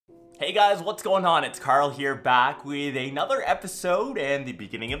Hey guys, what's going on? It's Carl here, back with another episode and the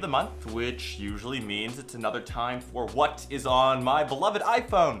beginning of the month, which usually means it's another time for what is on my beloved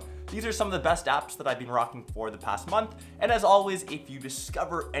iPhone. These are some of the best apps that I've been rocking for the past month, and as always, if you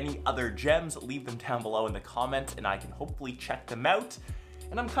discover any other gems, leave them down below in the comments and I can hopefully check them out.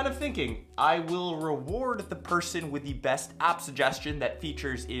 And I'm kind of thinking I will reward the person with the best app suggestion that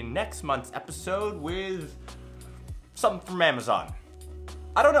features in next month's episode with something from Amazon.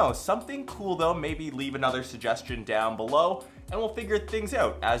 I don't know, something cool though. Maybe leave another suggestion down below and we'll figure things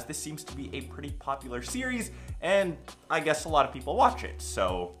out, as this seems to be a pretty popular series and I guess a lot of people watch it,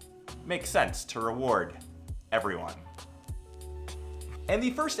 so makes sense to reward everyone. And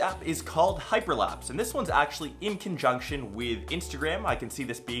the first app is called Hyperlapse, and this one's actually in conjunction with Instagram. I can see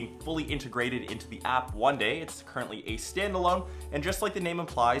this being fully integrated into the app one day. It's currently a standalone, and just like the name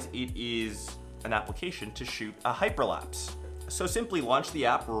implies, it is an application to shoot a hyperlapse. So simply launch the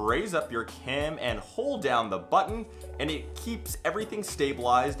app, raise up your cam, and hold down the button, and it keeps everything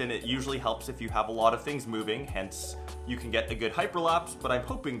stabilized, and it usually helps if you have a lot of things moving, hence you can get a good hyperlapse, but I'm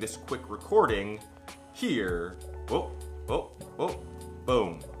hoping this quick recording here, whoa, whoa, whoa,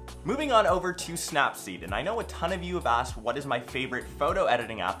 boom. Moving on over to Snapseed, and I know a ton of you have asked what is my favorite photo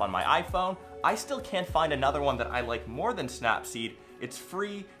editing app on my iPhone. I still can't find another one that I like more than Snapseed. It's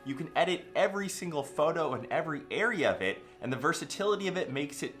free, you can edit every single photo and every area of it, and the versatility of it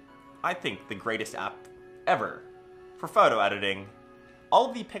makes it, I think, the greatest app ever for photo editing. All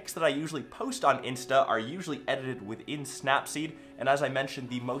of the pics that I usually post on Insta are usually edited within Snapseed, and as I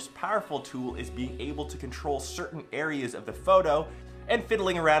mentioned, the most powerful tool is being able to control certain areas of the photo and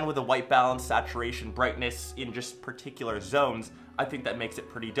fiddling around with the white balance, saturation, brightness in just particular zones. I think that makes it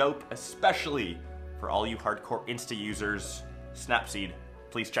pretty dope, especially for all you hardcore Insta users. Snapseed,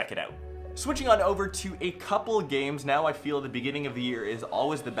 please check it out. Switching on over to a couple games now. I feel the beginning of the year is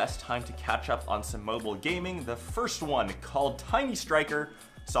always the best time to catch up on some mobile gaming. The first one, called Tiny Striker.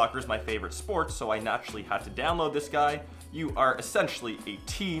 Soccer is my favorite sport, so I naturally had to download this guy. You are essentially a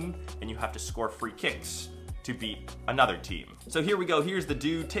team, and you have to score free kicks to beat another team. So here we go, here's the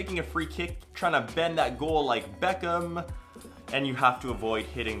dude taking a free kick, trying to bend that goal like Beckham, and you have to avoid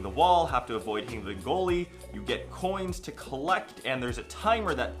hitting the wall, have to avoid hitting the goalie. You get coins to collect, and there's a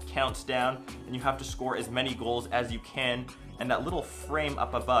timer that counts down, and you have to score as many goals as you can, and that little frame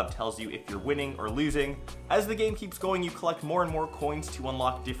up above tells you if you're winning or losing. As the game keeps going, you collect more and more coins to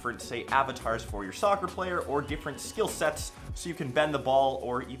unlock different, say, avatars for your soccer player, or different skill sets, so you can bend the ball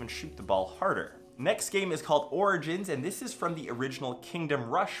or even shoot the ball harder. Next game is called Origins, and this is from the original Kingdom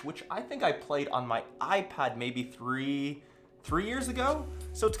Rush, which I think I played on my iPad maybe three years ago?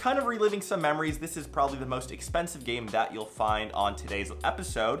 So it's kind of reliving some memories. This is probably the most expensive game that you'll find on today's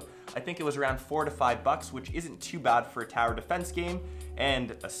episode. I think it was around $4 to $5, which isn't too bad for a tower defense game.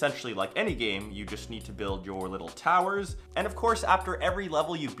 And essentially, like any game, you just need to build your little towers. And of course, after every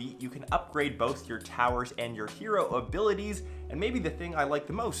level you beat, you can upgrade both your towers and your hero abilities. And maybe the thing I like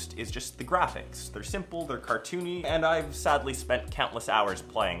the most is just the graphics. They're simple, they're cartoony, and I've sadly spent countless hours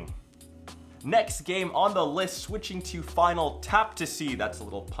playing. Next game on the list, switching to Final Tap to See. That's a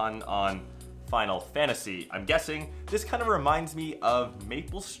little pun on Final Fantasy, I'm guessing. This kind of reminds me of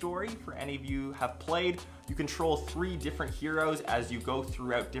MapleStory, for any of you have played. You control 3 different heroes as you go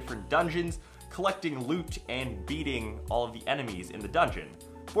throughout different dungeons, collecting loot and beating all of the enemies in the dungeon.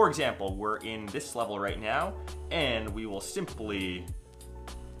 For example, we're in this level right now, and we will simply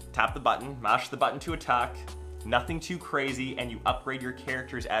tap the button, mash the button to attack. Nothing too crazy, and you upgrade your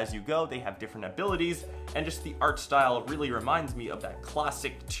characters as you go. They have different abilities, and just the art style really reminds me of that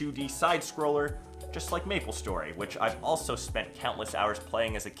classic 2D side-scroller, just like MapleStory, which I've also spent countless hours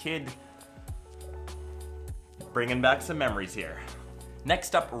playing as a kid. Bringing back some memories here.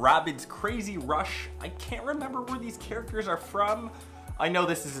 Next up, Rabbids Crazy Rush. I can't remember where these characters are from. I know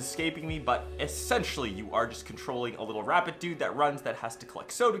this is escaping me, but essentially you are just controlling a little rabbit dude that runs, that has to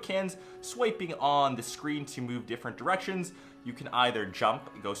collect soda cans, swiping on the screen to move different directions. You can either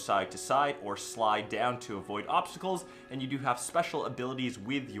jump, go side to side, or slide down to avoid obstacles, and you do have special abilities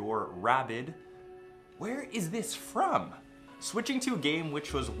with your rabbit. Where is this from? Switching to a game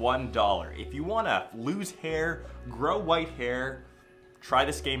which was $1. If you want to lose hair, grow white hair, try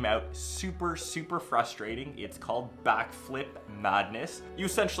this game out. Super frustrating. It's called Backflip Madness. You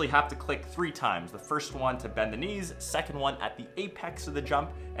essentially have to click 3 times. The first one to bend the knees, second one at the apex of the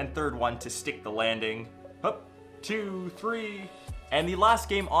jump, and third one to stick the landing. Up, 2, 3. And the last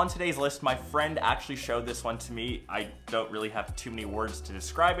game on today's list, my friend actually showed this one to me. I don't really have too many words to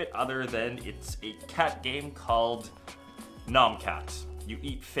describe it other than it's a cat game called Nomcat. You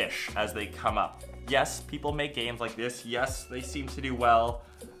eat fish as they come up. Yes, people make games like this. Yes, they seem to do well.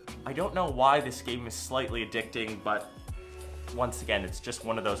 I don't know why this game is slightly addicting, but once again, it's just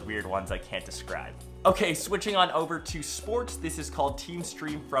one of those weird ones I can't describe. Okay, switching on over to sports. This is called Team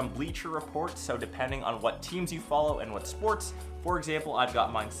Stream from Bleacher Report. So depending on what teams you follow and what sports, for example, I've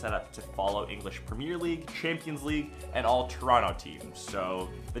got mine set up to follow English Premier League, Champions League, and all Toronto teams. So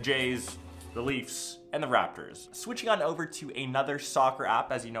the Jays, the Leafs, and the Raptors. Switching on over to another soccer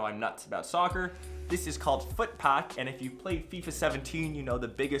app. As you know, I'm nuts about soccer. This is called Footpack, and if you played FIFA 17, you know the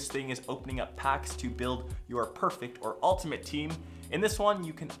biggest thing is opening up packs to build your perfect or ultimate team. In this one,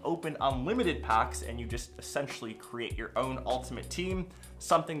 you can open unlimited packs and you just essentially create your own ultimate team,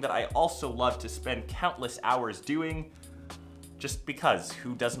 something that I also love to spend countless hours doing, just because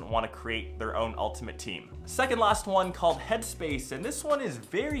who doesn't want to create their own ultimate team? Second last one called Headspace, and this one is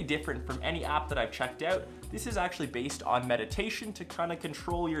very different from any app that I've checked out. This is actually based on meditation to kind of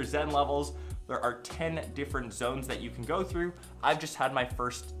control your Zen levels. There are 10 different zones that you can go through. I've just had my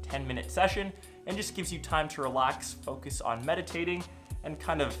first 10-minute session and just gives you time to relax, focus on meditating, and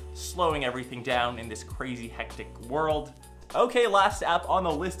kind of slowing everything down in this crazy hectic world. Okay, last app on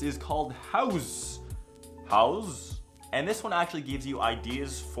the list is called House. And this one actually gives you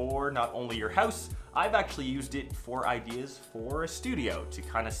ideas for not only your house, I've actually used it for ideas for a studio to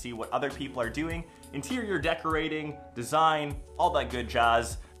kind of see what other people are doing, interior decorating, design, all that good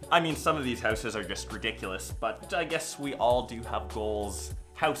jazz. I mean, some of these houses are just ridiculous, but I guess we all do have goals,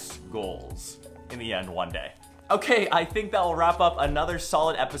 house goals, in the end one day. Okay, I think that will wrap up another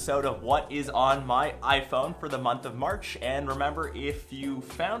solid episode of what is on my iPhone for the month of March. And remember, if you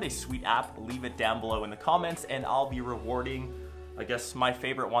found a sweet app, leave it down below in the comments and I'll be rewarding, I guess, my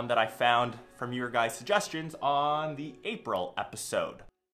favorite one that I found from your guys' suggestions on the April episode.